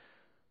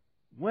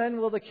 When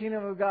will the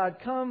kingdom of God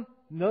come?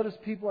 Notice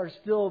people are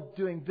still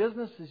doing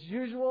business as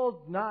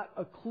usual. Not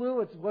a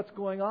clue it's what's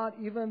going on,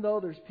 even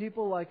though there's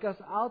people like us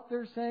out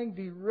there saying,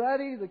 be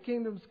ready, the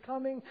kingdom's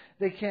coming.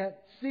 They can't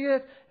see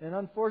it. And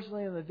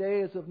unfortunately, in the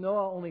days of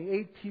Noah, only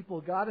 8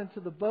 people got into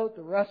the boat.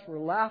 The rest were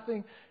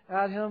laughing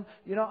at him.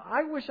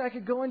 I wish I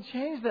could go and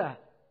change that.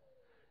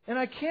 And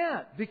I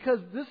can't, because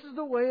this is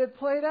the way it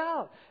played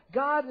out.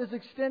 God is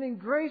extending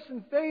grace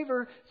and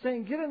favor,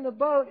 saying, get in the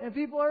boat, and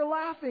people are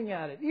laughing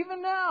at it.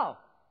 Even now,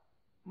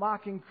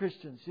 mocking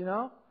Christians,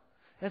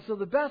 And so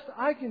the best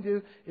I can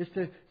do is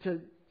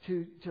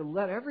to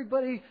let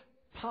everybody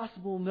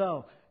possible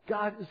know,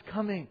 God is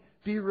coming.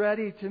 Be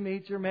ready to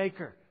meet your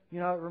Maker. It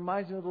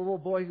reminds me of the little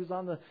boy who's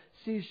on the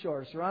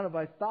seashore, surrounded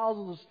by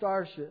thousands of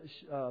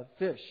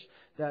starfish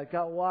that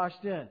got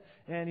washed in.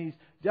 And he's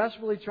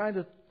desperately trying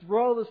to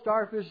throw the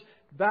starfish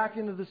back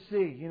into the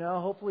sea,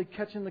 hopefully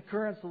catching the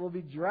current so they'll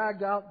be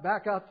dragged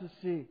back out to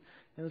sea.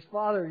 And his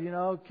father,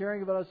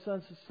 caring about his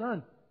son, says,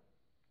 son,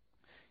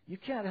 you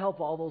can't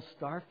help all those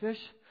starfish.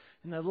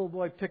 And that little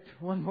boy picked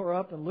one more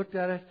up and looked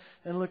at it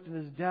and looked at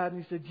his dad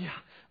and he said, yeah,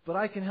 but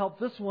I can help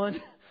this one.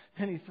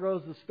 and he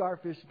throws the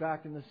starfish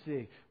back in the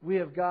sea. We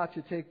have got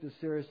to take this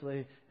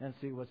seriously and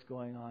see what's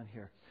going on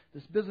here.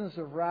 This business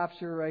of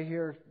rapture right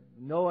here,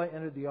 Noah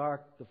entered the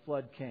ark, the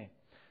flood came.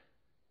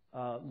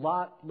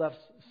 Lot left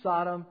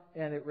Sodom,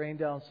 and it rained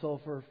down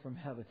sulfur from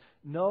heaven.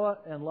 Noah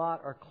and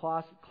Lot are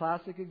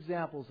classic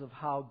examples of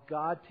how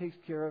God takes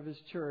care of His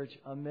church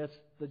amidst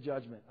the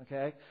judgment.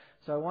 Okay?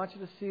 So I want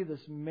you to see this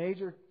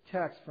major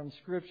text from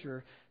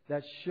Scripture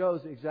that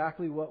shows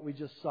exactly what we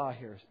just saw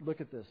here.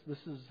 Look at this. This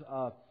is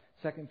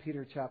 2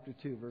 Peter chapter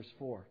 2, verse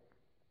 4.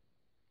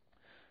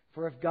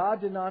 For if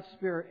God did not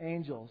spare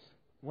angels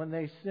when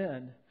they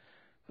sinned,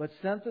 but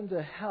sent them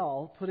to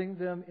hell, putting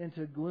them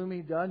into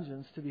gloomy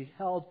dungeons to be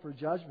held for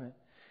judgment,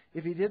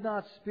 if He did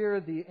not spare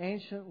the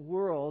ancient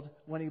world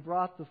when He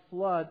brought the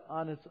flood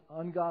on its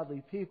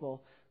ungodly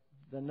people,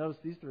 then notice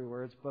these three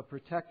words, but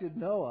protected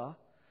Noah,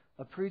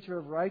 a preacher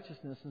of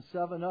righteousness, and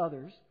 7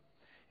 others,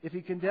 if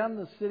He condemned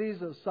the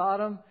cities of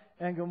Sodom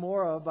and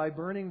Gomorrah by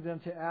burning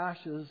them to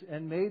ashes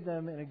and made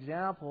them an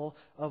example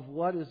of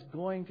what is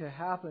going to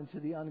happen to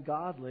the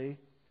ungodly,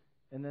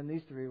 and then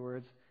these three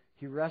words,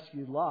 He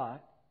rescued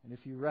Lot. And if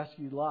He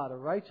rescued Lot, a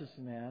righteous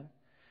man,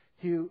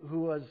 who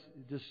was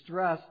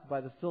distressed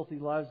by the filthy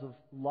lives of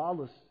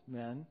lawless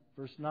men,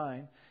 verse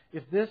 9,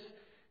 if this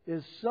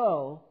is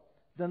so,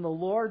 then the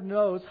Lord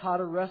knows how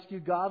to rescue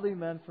godly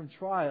men from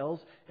trials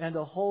and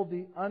to hold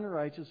the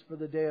unrighteous for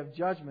the day of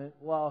judgment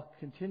while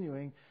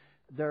continuing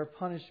their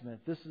punishment.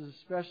 This is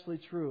especially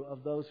true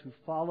of those who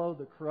follow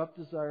the corrupt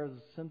desires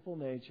of sinful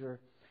nature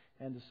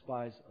and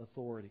despise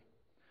authority.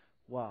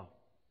 Wow.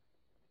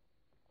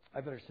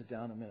 I better sit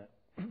down a minute.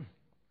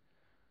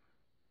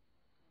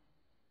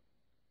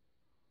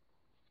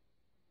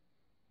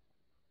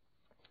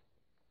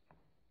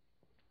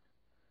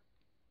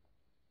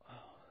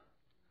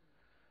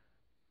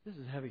 This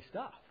is heavy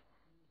stuff.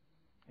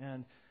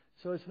 And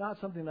so it's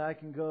not something that I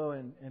can go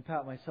and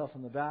pat myself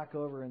on the back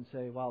over and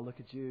say, wow, look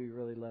at you, you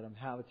really let them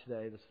have it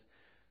today.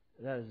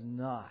 That is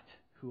not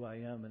who I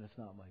am, and it's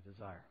not my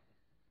desire.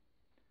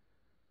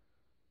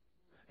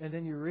 And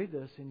then you read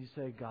this and you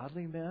say,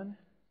 godly men,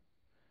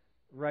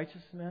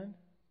 righteous men,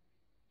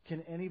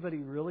 can anybody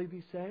really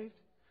be saved?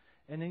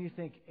 And then you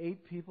think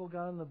 8 people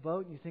got on the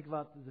boat, and you think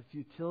about the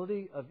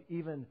futility of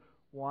even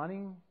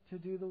wanting to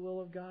do the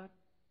will of God.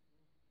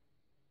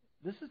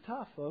 This is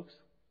tough, folks.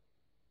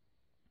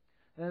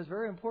 And it's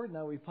very important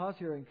that we pause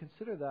here and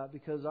consider that,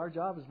 because our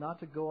job is not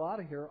to go out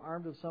of here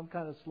armed with some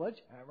kind of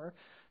sledgehammer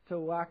to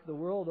whack the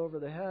world over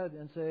the head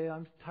and say,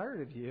 I'm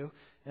tired of you,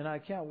 and I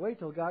can't wait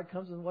till God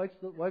comes and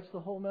wipes the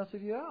whole mess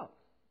of you out.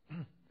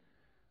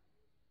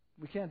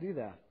 We can't do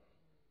that.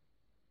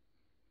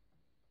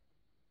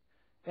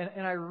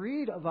 And I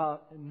read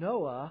about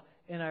Noah,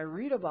 and I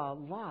read about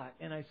Lot,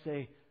 and I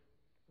say,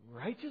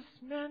 righteous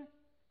men?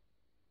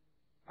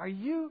 Are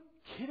you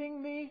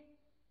kidding me?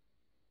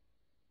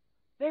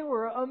 They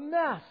were a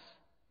mess,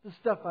 the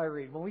stuff I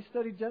read. When we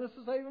studied Genesis,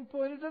 I even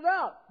pointed it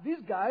out.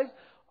 These guys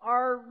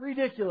are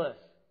ridiculous.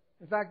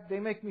 In fact, they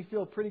make me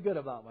feel pretty good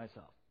about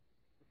myself.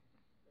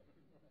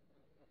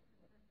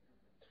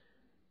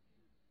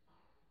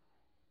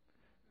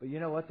 But you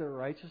know what their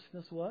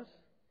righteousness was?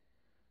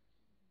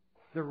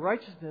 Their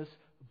righteousness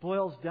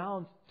boils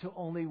down to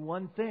only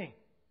one thing.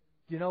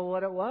 Do you know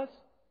what it was?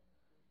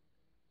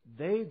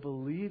 They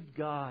believed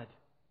God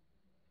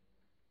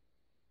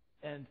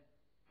and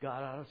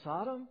got out of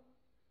Sodom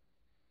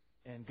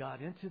and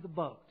got into the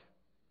boat.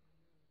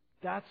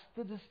 That's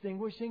the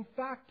distinguishing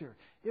factor.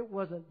 It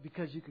wasn't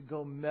because you could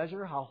go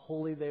measure how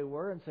holy they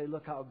were and say,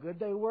 look how good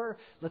they were.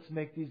 Let's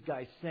make these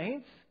guys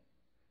saints.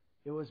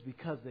 It was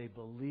because they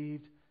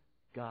believed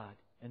God.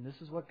 And this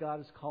is what God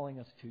is calling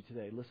us to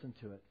today. Listen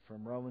to it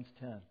from Romans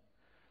 10.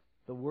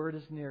 The word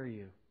is near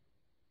you.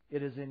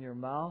 It is in your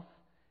mouth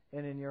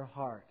and in your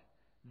heart.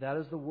 That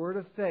is the word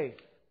of faith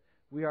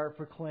we are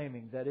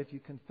proclaiming, that if you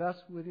confess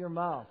with your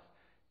mouth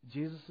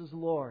Jesus is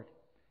Lord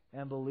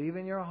and believe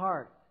in your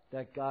heart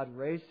that God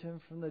raised Him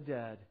from the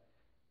dead,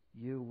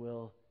 you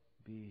will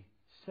be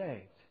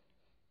saved.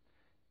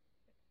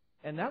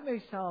 And that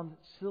may sound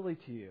silly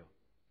to you,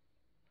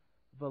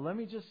 but let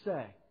me just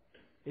say,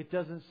 it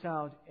doesn't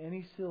sound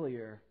any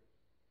sillier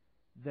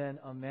than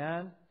a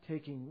man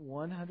taking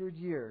 100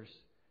 years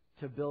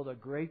to build a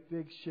great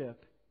big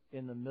ship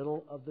in the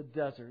middle of the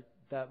desert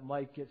that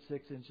might get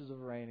 6 inches of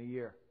rain a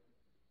year.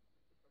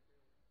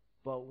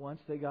 But once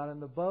they got in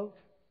the boat,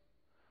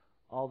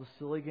 all the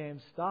silly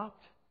games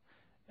stopped,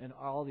 and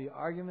all the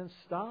arguments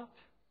stopped,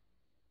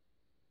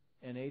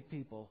 and 8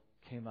 people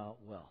came out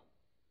well.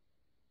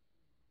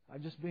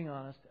 I'm just being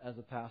honest as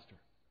a pastor.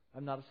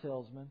 I'm not a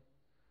salesman.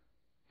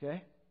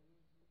 Okay?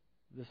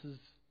 This is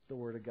the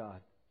Word of God.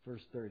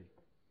 Verse 30.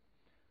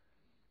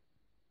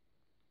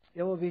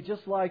 It will be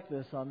just like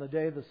this on the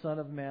day the Son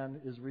of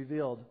Man is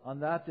revealed. On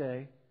that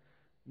day,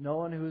 no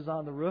one who is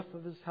on the roof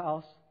of his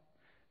house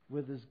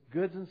with his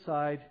goods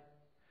inside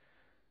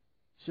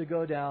should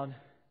go down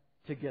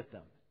to get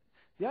them.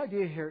 The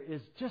idea here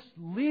is just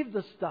leave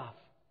the stuff.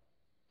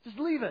 Just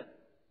leave it.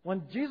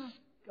 When Jesus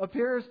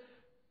appears,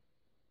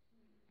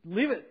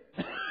 leave it.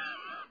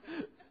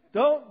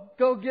 Don't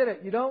go get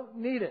it. You don't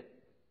need it.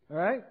 All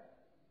right?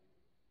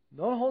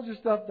 Don't hold your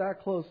stuff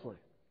that closely.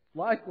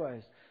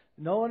 Likewise,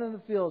 no one in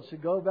the field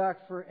should go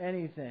back for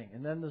anything.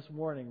 And then this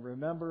morning,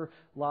 remember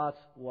Lot's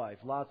wife.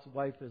 Lot's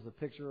wife is a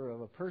picture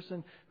of a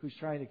person who's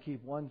trying to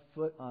keep one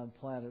foot on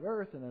planet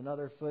Earth and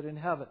another foot in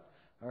heaven.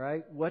 All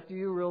right? What do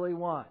you really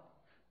want?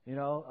 You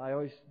know, I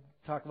always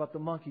talk about the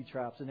monkey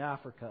traps in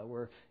Africa,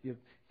 where you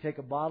take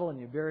a bottle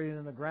and you bury it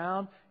in the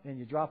ground and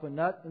you drop a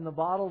nut in the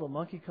bottle. The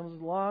monkey comes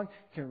along,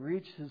 can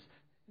reach his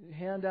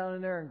hand down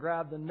in there and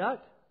grab the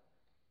nut,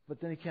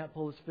 but then he can't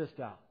pull his fist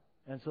out.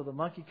 And so the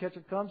monkey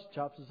catcher comes,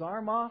 chops his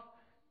arm off,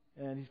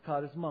 and he's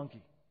caught his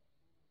monkey.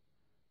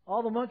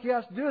 All the monkey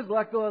has to do is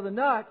let go of the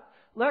nut.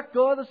 Let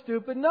go of the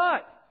stupid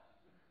nut.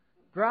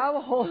 Grab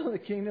a hold of the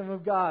kingdom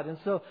of God. And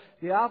so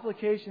the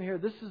application here,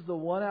 this is the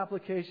one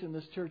application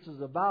this church is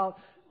about.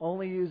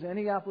 Only use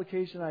any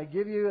application I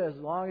give you as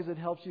long as it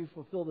helps you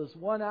fulfill this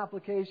one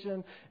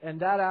application.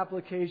 And that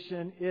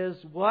application is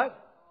what?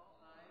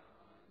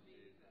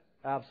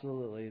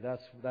 Absolutely.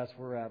 That's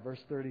where we're at. Verse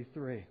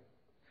 33.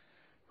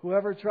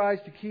 Whoever tries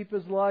to keep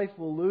his life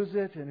will lose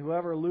it, and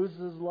whoever loses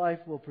his life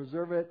will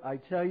preserve it. I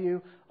tell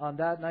you, on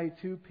that night,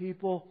 two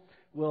people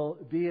will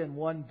be in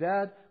one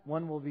bed.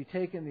 One will be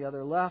taken, the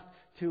other left.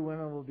 Two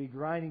women will be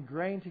grinding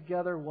grain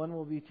together. One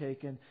will be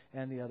taken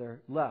and the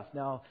other left.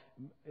 Now,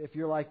 if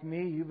you're like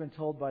me, you've been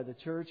told by the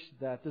church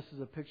that this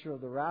is a picture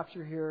of the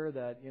rapture here,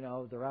 that, you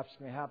know, the rapture's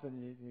going to happen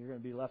and you're going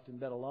to be left in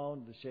bed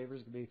alone. The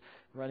shaver's going to be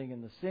running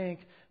in the sink.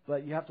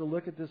 But you have to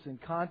look at this in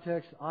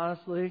context,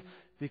 honestly,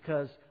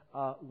 because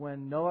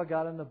when Noah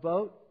got in the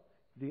boat,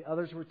 the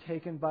others were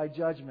taken by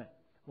judgment.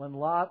 When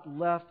Lot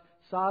left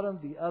Sodom,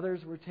 the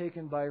others were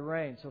taken by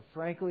rain. So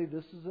frankly,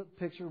 this is a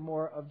picture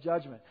more of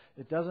judgment.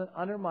 It doesn't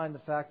undermine the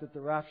fact that the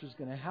rapture is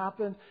going to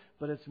happen,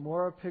 but it's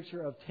more a picture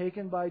of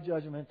taken by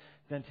judgment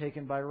than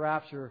taken by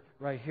rapture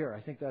right here. I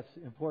think that's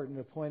important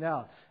to point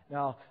out.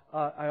 Now,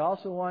 I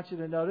also want you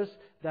to notice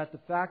that the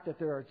fact that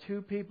there are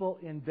two people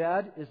in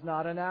bed is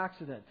not an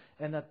accident.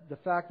 And that the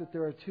fact that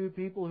there are two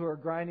people who are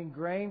grinding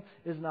grain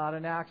is not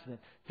an accident.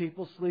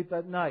 People sleep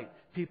at night.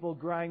 People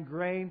grind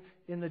grain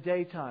in the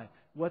daytime.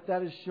 What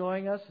that is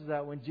showing us is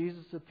that when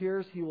Jesus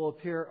appears, He will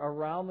appear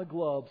around the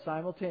globe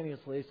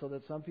simultaneously, so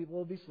that some people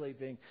will be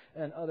sleeping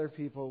and other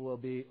people will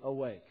be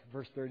awake.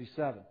 Verse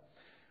 37.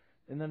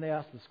 And then they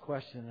ask this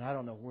question, and I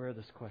don't know where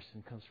this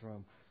question comes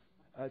from.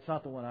 It's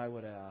not the one I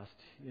would have asked,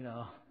 you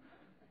know.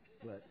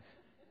 But,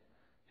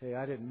 hey,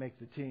 I didn't make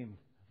the team,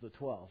 the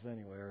 12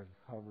 anyway, or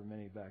however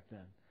many back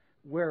then.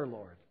 Where,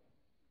 Lord?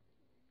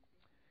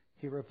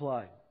 He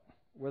replied,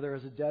 where there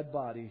is a dead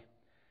body,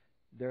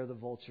 there the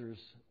vultures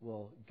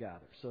will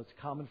gather. So it's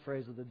a common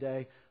phrase of the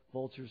day.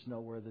 Vultures know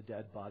where the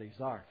dead bodies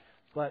are.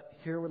 But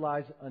here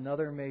lies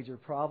another major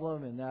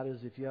problem, and that is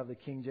if you have the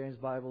King James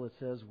Bible, it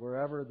says,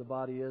 wherever the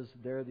body is,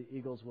 there the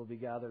eagles will be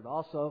gathered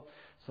also.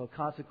 So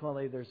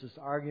consequently, there's this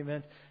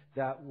argument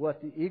that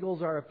what the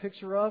eagles are a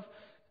picture of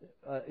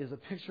is a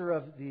picture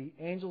of the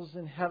angels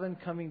in heaven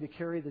coming to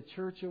carry the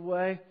church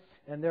away.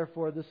 And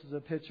therefore, this is a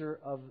picture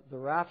of the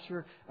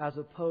rapture, as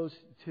opposed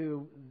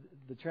to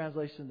the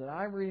translation that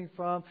I'm reading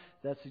from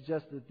that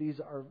suggests that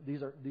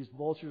these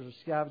vultures are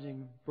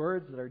scavenging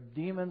birds that are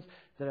demons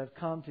that have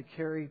come to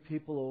carry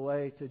people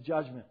away to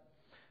judgment.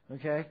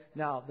 Okay?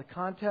 Now, the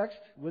context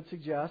would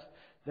suggest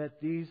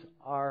that these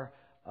are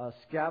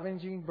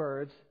scavenging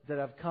birds that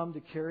have come to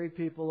carry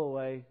people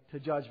away to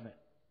judgment.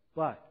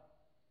 But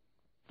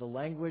the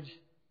language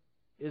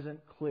isn't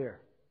clear.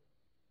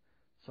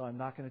 So I'm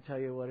not going to tell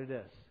you what it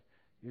is.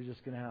 You're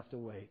just going to have to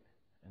wait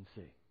and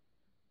see.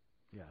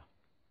 Yeah.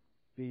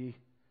 Be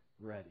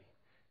ready.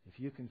 If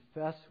you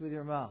confess with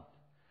your mouth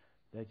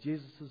that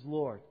Jesus is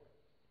Lord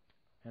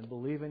and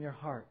believe in your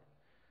heart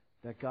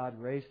that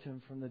God raised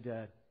Him from the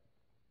dead,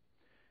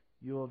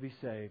 you will be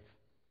saved.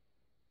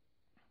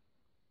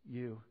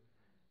 You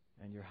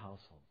and your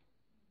household.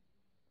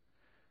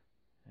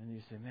 And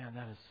you say, man,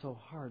 that is so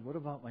hard. What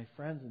about my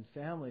friends and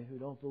family who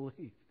don't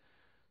believe?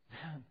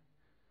 Man,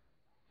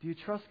 do you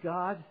trust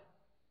God?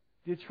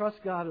 Do you trust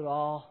God at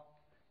all?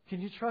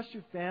 Can you trust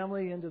your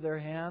family into their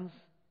hands?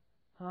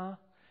 Huh?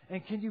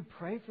 And can you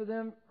pray for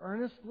them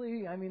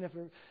earnestly?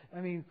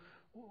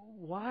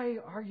 Why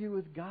argue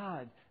with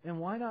God? And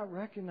why not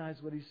recognize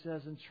what He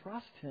says and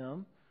trust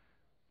Him?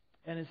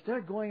 And instead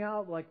of going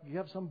out like you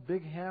have some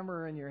big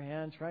hammer in your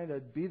hand trying to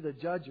be the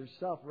judge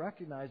yourself,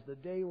 recognize the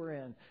day we're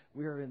in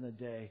the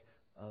day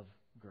of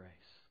grace.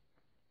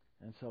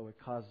 And so it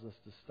causes us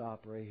to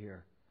stop right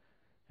here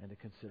and to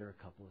consider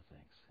a couple of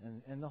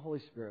things. And the Holy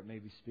Spirit may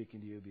be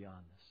speaking to you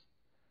beyond this.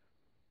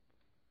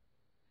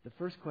 The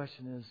first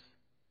question is,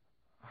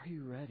 are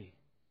you ready?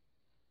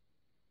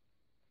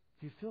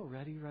 Do you feel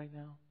ready right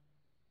now?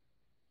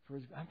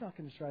 I'm not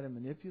going to try to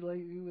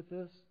manipulate you with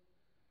this.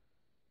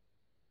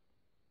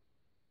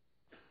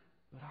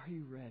 But are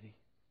you ready?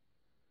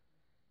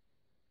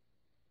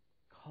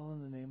 Call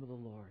in the name of the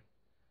Lord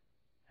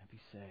and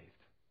be saved.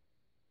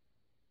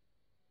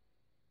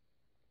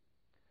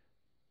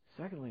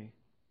 Secondly,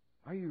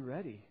 are you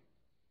ready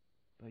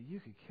but you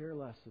could care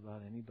less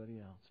about anybody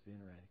else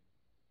being ready.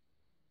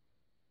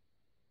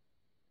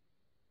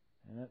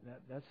 And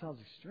that sounds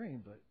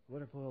extreme, but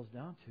what it boils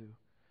down to,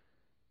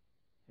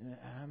 and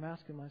I'm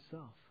asking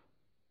myself,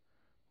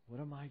 what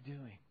am I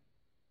doing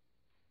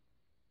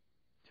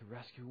to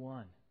rescue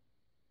one?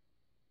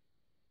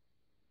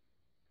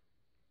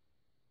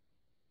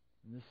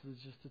 And this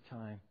is just a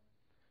time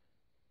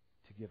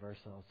to give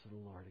ourselves to the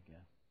Lord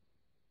again.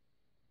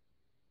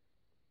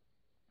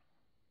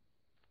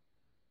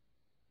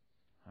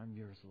 I'm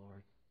yours,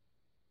 Lord.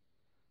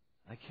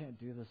 I can't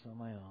do this on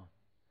my own.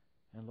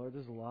 And Lord,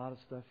 there's a lot of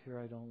stuff here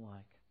I don't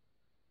like.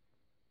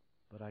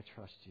 But I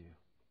trust you.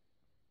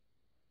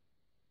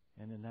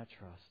 And in that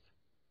trust,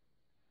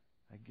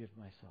 I give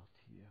myself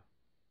to you.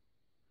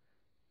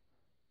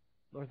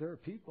 Lord, there are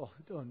people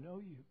who don't know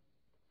you.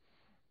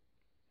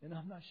 And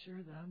I'm not sure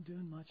that I'm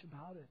doing much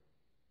about it.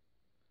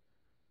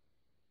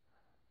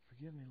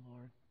 Forgive me,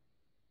 Lord.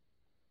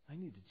 I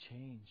need to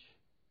change.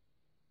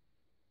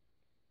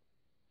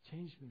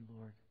 Change me,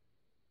 Lord.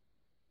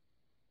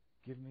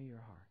 Give me your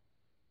heart.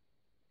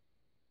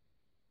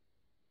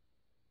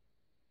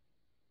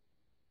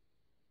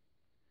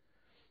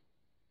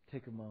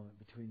 Take a moment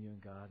between you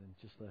and God and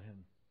just let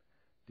Him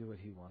do what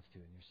He wants to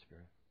in your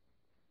spirit.